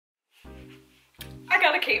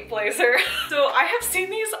on a cape blazer. So I have seen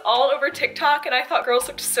these all over TikTok and I thought girls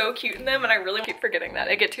looked so cute in them, and I really keep forgetting that.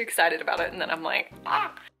 I get too excited about it and then I'm like,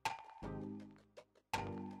 ah.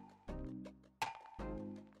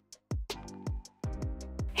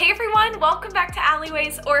 Hey everyone, welcome back to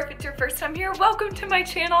Alleyways, or if it's your first time here, welcome to my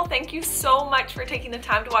channel. Thank you so much for taking the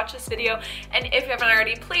time to watch this video, and if you haven't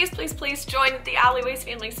already, please join the Alleyways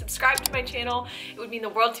family, subscribe to my channel. It would mean the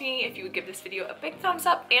world to me if you would give this video a big thumbs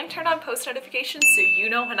up and turn on post notifications so you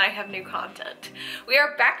know when I have new content. We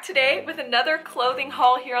are back today with another clothing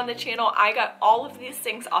haul here on the channel. I got all of these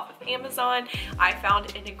things off of Amazon. I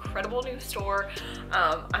found an incredible new store.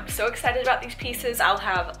 I'm so excited about these pieces. I'll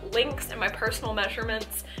have links and my personal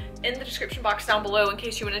measurements in the description box down below in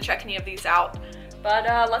case you want to check any of these out. But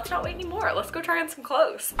let's not wait anymore. Let's go try on some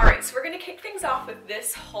clothes. All right, so we're gonna kick things off with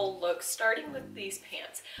this whole look, starting with these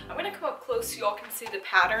pants. I'm gonna come up close so y'all can see the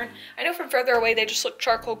pattern. I know from further away they just look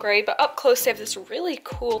charcoal gray, but up close they have this really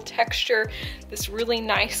cool texture, this really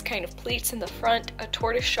nice kind of pleats in the front, a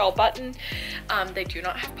tortoise shell button. They do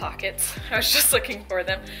not have pockets. I was just looking for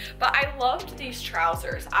them. But I loved these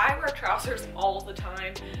trousers. I wear trousers all the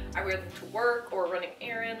time. I wear them to work or running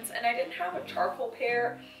errands, and I didn't have a charcoal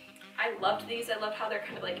pair. I loved these. I love how they're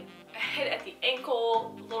kind of like hit at the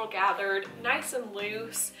ankle, a little gathered, nice and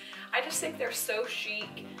loose. I just think they're so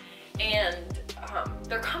chic, and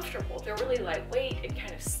they're comfortable. They're really lightweight and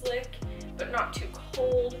kind of slick, but not too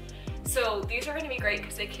cold. So these are going to be great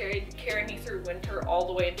because they carry me through winter all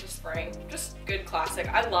the way into spring. Just good classic.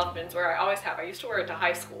 I love menswear. I always have. I used to wear it to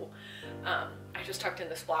high school. I just tucked in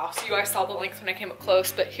this blouse. You guys saw the length when I came up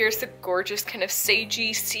close, but here's the gorgeous kind of sagey,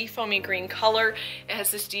 seafoamy green color. It has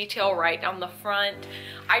this detail right down the front.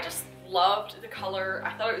 I just loved the color.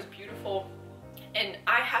 I thought it was beautiful. And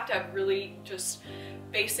I have to have really just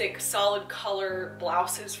basic, solid color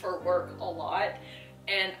blouses for work a lot.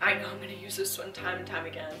 And I know I'm gonna use this one time and time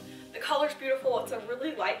again. The color's beautiful. It's a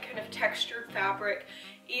really light kind of textured fabric,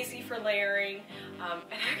 easy for layering. And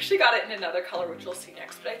I actually got it in another color, which you'll see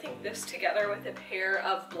next, but I think this together with a pair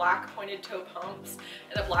of black pointed toe pumps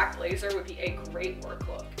and a black blazer would be a great work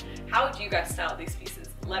look. How would you guys style these pieces?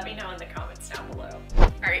 Let me know in the comments down below. All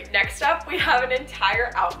right, next up, we have an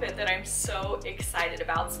entire outfit that I'm so excited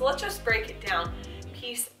about. So let's just break it down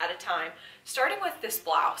piece at a time, starting with this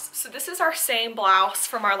blouse. So this is our same blouse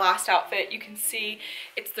from our last outfit. You can see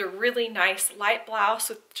it's the really nice light blouse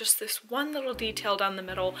with just this one little detail down the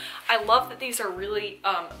middle. I love that these are really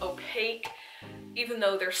opaque, even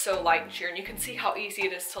though they're so light and sheer, and you can see how easy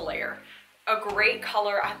it is to layer. A great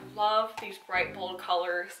color. I love these bright bold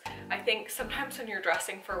colors. I think sometimes when you're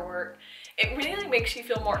dressing for work, it really makes you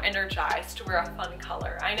feel more energized to wear a fun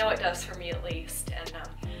color. I know it does for me at least, and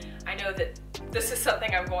I know that this is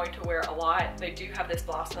something I'm going to wear a lot. They do have this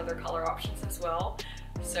blouse and other color options as well,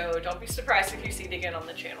 so don't be surprised if you see it again on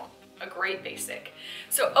the channel. A great basic.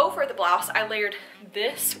 So over the blouse, I layered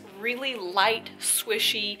this really light,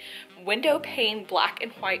 swishy, window pane black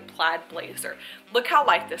and white plaid blazer. Look how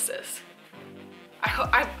light this is.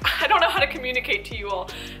 I don't know how to communicate to you all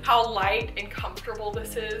how light and comfortable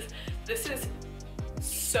this is. This is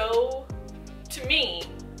so, to me,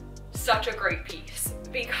 such a great piece,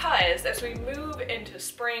 because as we move into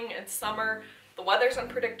spring and summer, the weather's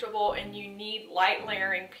unpredictable and you need light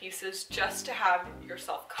layering pieces just to have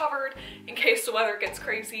yourself covered in case the weather gets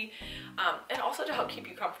crazy, and also to help keep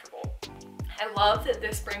you comfortable. I love that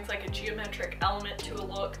this brings like a geometric element to a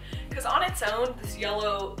look, because on its own, this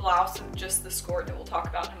yellow blouse with just the skort that we'll talk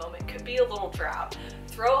about in a moment could be a little drab.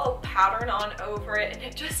 Throw a pattern on over it and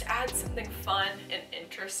it just adds something fun and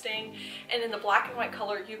interesting. And in the black and white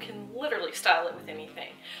color, you can literally style it with anything.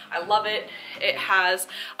 I love it. It has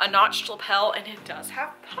a notched lapel and it does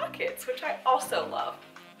have pockets, which I also love.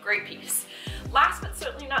 Great piece. Last but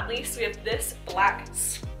certainly not least, we have this black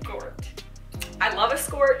skort. I love a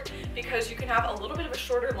skort because you can have a little bit of a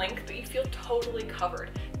shorter length, but you feel totally covered.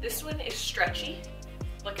 This one is stretchy.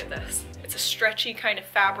 Look at this. It's a stretchy kind of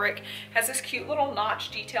fabric. Has this cute little notch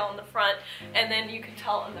detail in the front, and then you can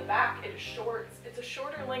tell in the back it is short. It's a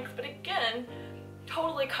shorter length, but again,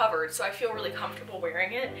 totally covered, so I feel really comfortable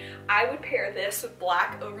wearing it. I would pair this with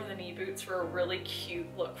black over the knee boots for a really cute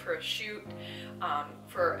look for a shoot,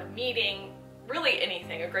 for a meeting, really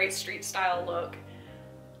anything, a great street style look.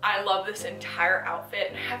 I love this entire outfit,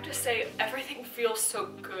 and I have to say everything feels so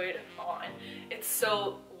good on. It's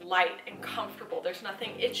so light and comfortable. There's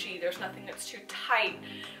nothing itchy, there's nothing that's too tight,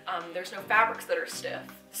 there's no fabrics that are stiff.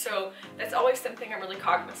 So that's always something I'm really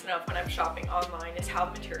cognizant of when I'm shopping online, is how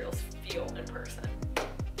the materials feel in person.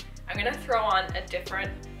 I'm gonna throw on a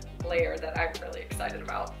different layer that I'm really excited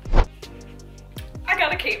about. I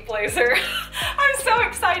got a cape blazer. I'm so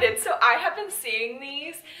excited. So I have been seeing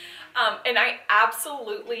these and I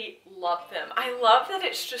absolutely love them. I love that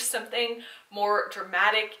it's just something more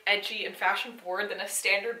dramatic, edgy, and fashion forward than a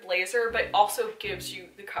standard blazer, but also gives you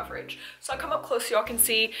the coverage. So I'll come up close so y'all can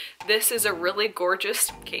see. This is a really gorgeous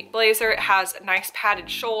cape blazer. It has nice padded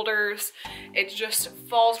shoulders. It just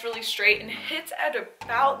falls really straight and hits at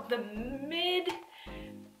about the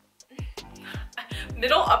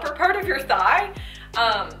middle upper part of your thigh.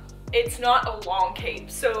 It's not a long cape,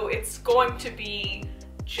 so it's going to be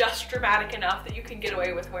just dramatic enough that you can get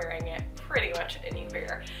away with wearing it pretty much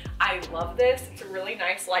anywhere. I love this. It's a really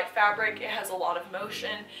nice light fabric. It has a lot of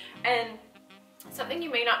motion, and something you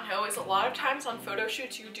may not know is a lot of times on photo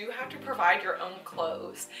shoots you do have to provide your own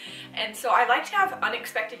clothes, and so I like to have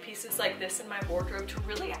unexpected pieces like this in my wardrobe to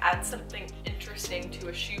really add something interesting to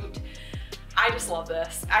a shoot. I just love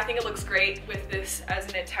this. I think it looks great with this as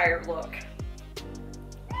an entire look.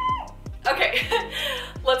 Okay,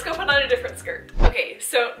 let's go put on a different skirt. Okay,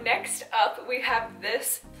 so next up we have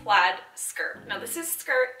this plaid skirt. Now this is a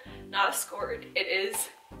skirt, not a skort. It is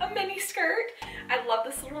a mini skirt. I love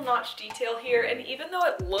this little notch detail here, and even though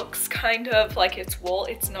it looks kind of like it's wool,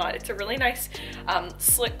 it's not. It's a really nice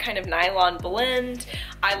slick kind of nylon blend.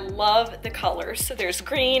 I love the colors. So there's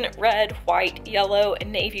green, red, white, yellow,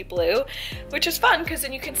 and navy blue, which is fun because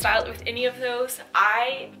then you can style it with any of those.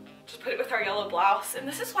 I just put it with our yellow blouse, and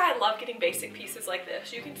this is why I love getting basic pieces like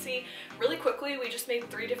this. You can see really quickly we just made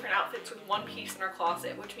 3 different outfits with 1 piece in our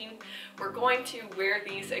closet, which means we're going to wear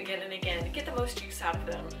these again and again to get the most use out of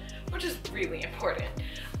them, which is really important.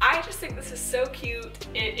 I just think this is so cute.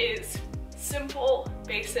 It is simple,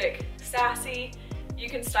 basic, sassy. You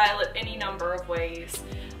can style it any number of ways.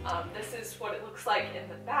 This is what it looks like in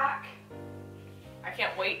the back. I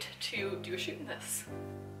can't wait to do a shoot in this.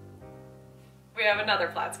 We have another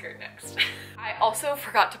plaid skirt next. I also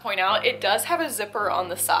forgot to point out, it does have a zipper on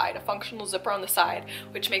the side, a functional zipper on the side,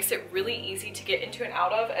 which makes it really easy to get into and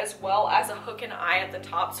out of, as well as a hook and eye at the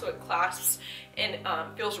top so it clasps and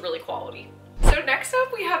feels really quality. So next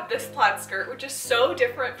up we have this plaid skirt, which is so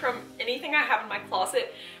different from anything I have in my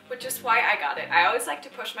closet, which is why I got it. I always like to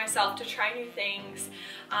push myself to try new things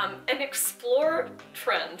and explore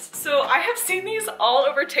trends. So I have seen these all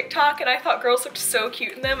over TikTok, and I thought girls looked so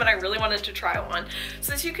cute in them, and I really wanted to try one.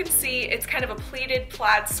 So as you can see, it's kind of a pleated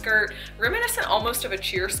plaid skirt, reminiscent almost of a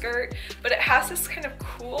cheer skirt, but it has this kind of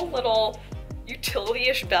cool little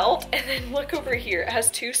utility-ish belt, and then look over here, it has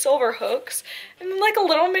 2 silver hooks and then like a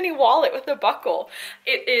little mini wallet with a buckle.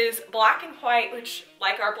 It is black and white, which,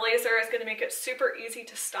 like our blazer, is going to make it super easy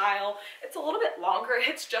to style. It's a little bit longer. It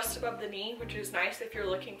hits just above the knee, which is nice if you're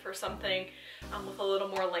looking for something with a little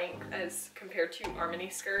more length as compared to our mini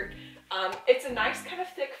skirt. It's a nice kind of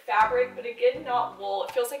thick fabric, but again, not wool.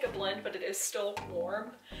 It feels like a blend, but it is still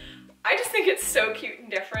warm. I just think it's so cute and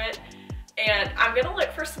different. And I'm gonna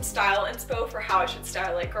look for some style inspo for how I should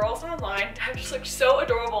style it. Girls online have just looked so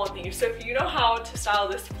adorable in these. So if you know how to style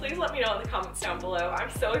this, please let me know in the comments down below. I'm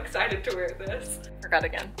so excited to wear this. Forgot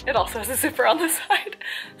again. It also has a zipper on the side.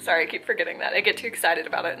 Sorry, I keep forgetting that. I get too excited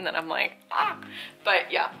about it and then I'm like, ah. But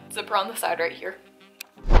yeah, zipper on the side right here.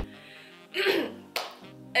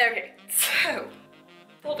 Okay, so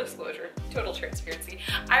full disclosure, total transparency,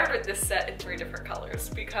 I ordered this set in 3 different colors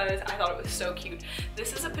because I thought it was so cute.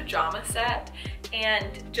 This is a pajama set,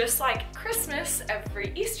 and just like Christmas,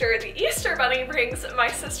 every Easter, the Easter Bunny brings my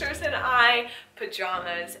sisters and I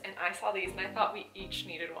pajamas, and I saw these and I thought we each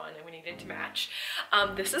needed one and we needed to match.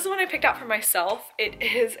 This is the one I picked out for myself. It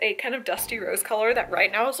is a kind of dusty rose color that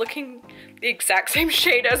right now is looking the exact same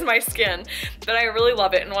shade as my skin, but I really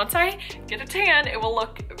love it, and once I get a tan it will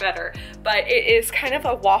look better. But it is kind of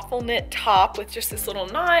a waffle knit top with just this little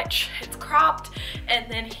notch. It's cropped,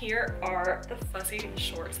 and then here are the fuzzy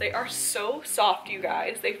shorts. They are so soft, you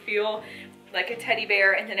guys. They feel like a teddy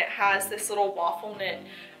bear, and then it has this little waffle knit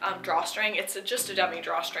drawstring. It's just a dummy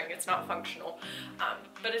drawstring, it's not functional,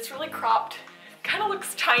 but it's really cropped. Kind of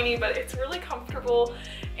looks tiny, but it's really comfortable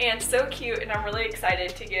and so cute, and I'm really excited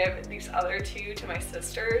to give these other 2 to my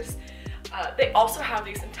sisters. They also have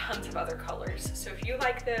these in tons of other colors, so if you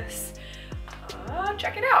like this,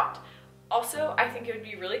 check it out. Also, I think it would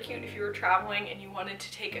be really cute if you were traveling and you wanted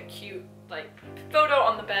to take a cute like photo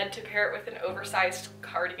on the bed to pair it with an oversized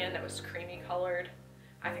cardigan that was creamy colored.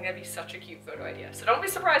 I think that'd be such a cute photo idea. So don't be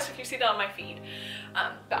surprised if you see that on my feed.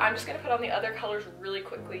 But I'm just gonna put on the other colors really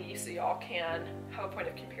quickly so y'all can have a point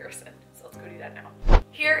of comparison. So let's go do that now.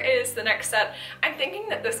 Here is the next set. I'm thinking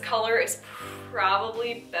that this color is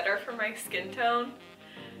probably better for my skin tone.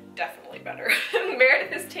 definitely better.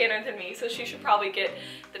 Meredith is tanner than me, so she should probably get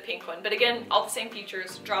the pink one. But again, all the same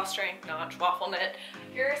features, drawstring, notch, waffle knit.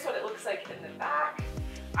 Here's what it looks like in the back.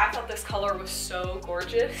 I thought this color was so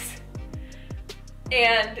gorgeous.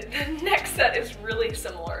 And the next set is really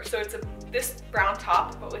similar. So it's this brown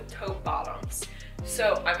top, but with taupe bottoms.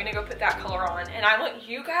 So I'm gonna go put that color on, and I want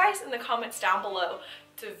you guys in the comments down below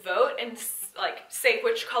to vote and like say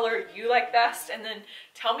which color you like best, and then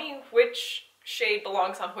tell me which shade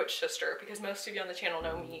belongs on which sister, because most of you on the channel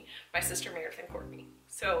know me, my sister Meredith and Courtney.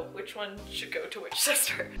 So which one should go to which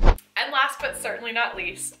sister? And last but certainly not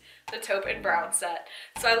least, the taupe and brown set.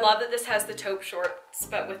 So I love that this has the taupe shorts,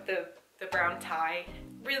 but with the brown tie.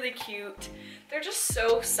 Really cute. They're just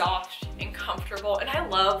so soft and comfortable, and I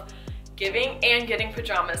love giving and getting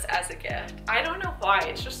pajamas as a gift. I don't know why,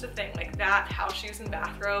 it's just a thing. Like that, house shoes and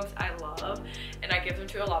bathrobes, I love, and I give them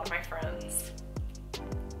to a lot of my friends.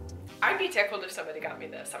 I'd be tickled if somebody got me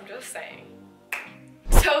this, I'm just saying.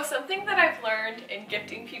 So something that I've learned in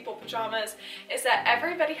gifting people pajamas is that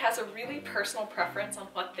everybody has a really personal preference on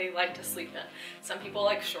what they like to sleep in. Some people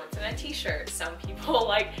like shorts and a t-shirt, some people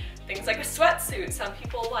like things like a sweatsuit, some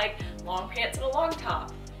people like long pants and a long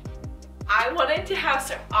top. I wanted to have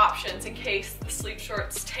some options in case the sleep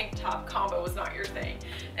shorts tank top combo was not your thing.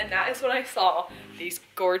 And that is when I saw these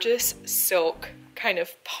gorgeous silk kind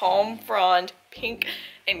of palm frond pink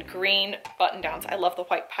and green button downs. I love the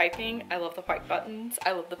white piping, I love the white buttons,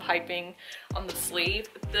 I love the piping on the sleeve.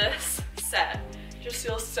 This set just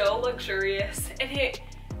feels so luxurious, and it,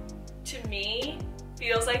 to me,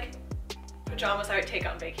 feels like pajamas I would take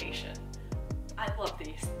on vacation. I love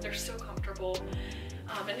these, they're so comfortable.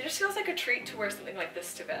 And it just feels like a treat to wear something like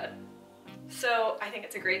this to bed. So I think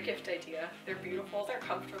it's a great gift idea. They're beautiful, they're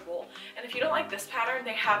comfortable. And if you don't like this pattern,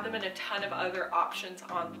 they have them in a ton of other options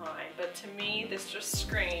online. But to me, this just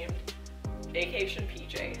screamed vacation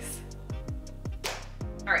PJs.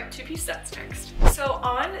 All right, two-piece sets next. So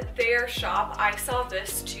on their shop, I saw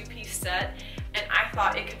this two-piece set, and I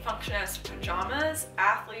thought it could function as pajamas,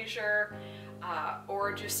 athleisure,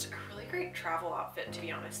 or just a really great travel outfit, to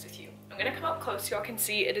be honest with you. I'm gonna come up close so y'all can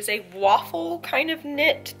see. It is a waffle kind of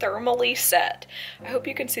knit thermally set. I hope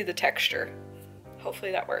you can see the texture.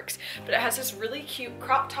 Hopefully that works. But it has this really cute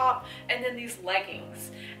crop top and then these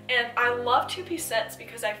leggings. And I love two-piece sets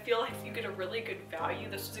because I feel like you get a really good value.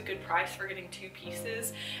 This was a good price for getting two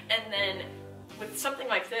pieces. And then with something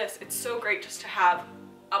like this, it's so great just to have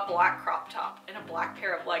a black crop top and a black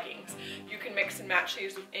pair of leggings. You can mix and match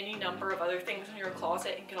these with any number of other things in your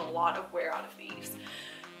closet and get a lot of wear out of these.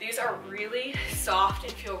 These are really soft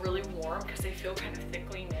and feel really warm because they feel kind of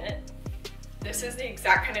thickly knit. This is the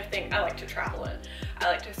exact kind of thing I like to travel in. I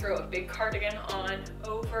like to throw a big cardigan on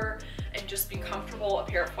over and just be comfortable, a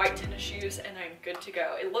pair of white tennis shoes, and I'm good to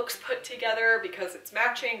go. It looks put together because it's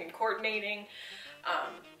matching and coordinating,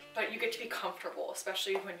 but you get to be comfortable,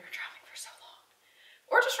 especially when you're traveling for so long.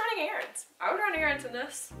 Or just running errands. I would run errands in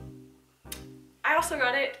this. I also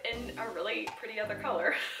got it in a really pretty other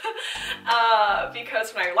color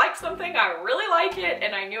because when I like something, I really like it,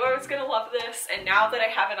 and I knew I was gonna love this, and now that I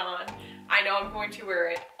have it on, I know I'm going to wear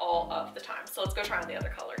it all of the time. So let's go try on the other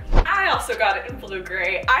color. I also got it in blue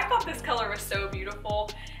gray. I thought this color was so beautiful,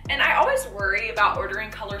 and I always worry about ordering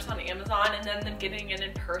colors on Amazon and then them getting it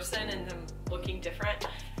in person and them looking different.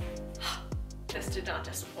 This did not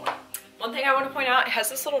disappoint. One thing I want to point out, it has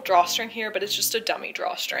this little drawstring here, but it's just a dummy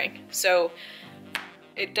drawstring. So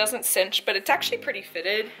it doesn't cinch, but it's actually pretty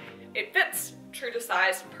fitted. It fits true to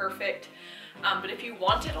size, perfect. But if you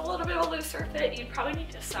wanted a little bit of a looser fit, you'd probably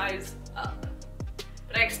need to size up.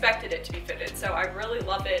 But I expected it to be fitted, so I really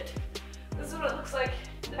love it. This is what it looks like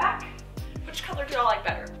in the back. Which color do y'all like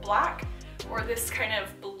better? Black or this kind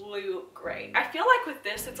of blue gray? I feel like with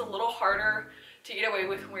this, it's a little harder to get away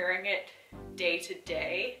with wearing it day to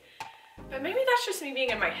day. But maybe that's just me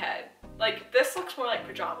being in my head. Like, this looks more like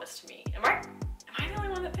pajamas to me. Am I the only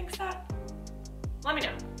one that thinks that? Let me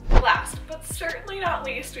know. Last, but certainly not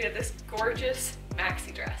least, we have this gorgeous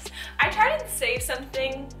maxi dress. I try and save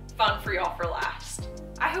something fun for y'all for last.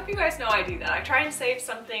 I hope you guys know I do that. I try and save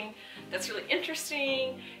something that's really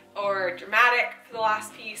interesting or dramatic for the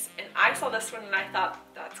last piece, and I saw this one and I thought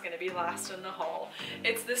that's gonna be last in the haul.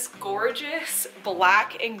 It's this gorgeous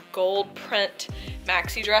black and gold print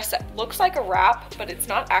maxi dress that looks like a wrap, but it's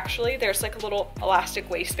not actually. There's like a little elastic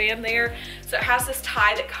waistband there. So it has this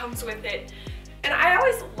tie that comes with it. And I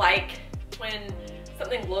always like when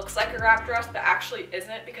something looks like a wrap dress but actually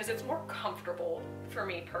isn't, because it's more comfortable for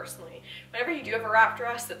me personally. Whenever you do have a wrap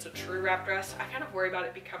dress that's a true wrap dress, I kind of worry about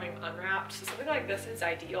it becoming unwrapped, so something like this is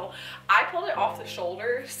ideal. I pulled it off the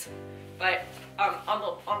shoulders, but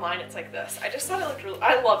online it's like this. I just thought it looked really,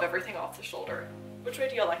 I love everything off the shoulder. Which way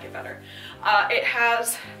do you like it better? It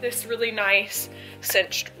has this really nice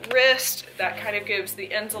cinched wrist that kind of gives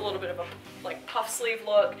the ends a little bit of a like puff sleeve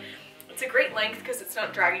look. It's a great length because it's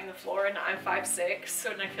not dragging the floor, and I'm 5'6",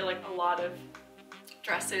 so I feel like a lot of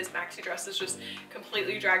dresses, maxi dresses, just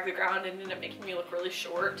completely drag the ground and end up making me look really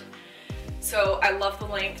short. So I love the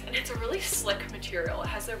length, and it's a really slick material. It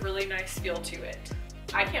has a really nice feel to it.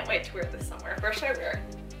 I can't wait to wear this somewhere. Where should I wear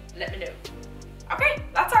it? Let me know. Okay,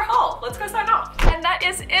 that's our haul. Let's go sign off. And that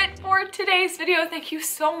is it for today's video. Thank you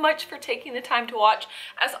so much for taking the time to watch.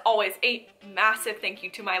 As always, a massive thank you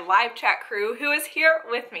to my live chat crew who is here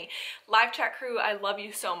with me. Live chat crew, I love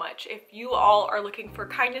you so much. If you all are looking for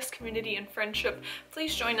kindness, community, and friendship,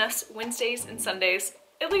 please join us Wednesdays and Sundays,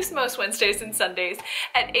 at least most Wednesdays and Sundays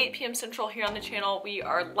at 8 p.m. Central here on the channel. We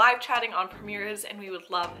are live chatting on premieres, and we would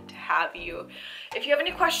love to have you. If you have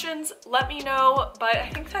any questions, let me know, but I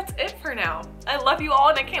think that's it for now. I love you all,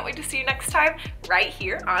 and I can't wait to see you next time right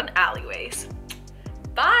here on Alleyways.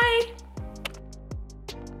 Bye!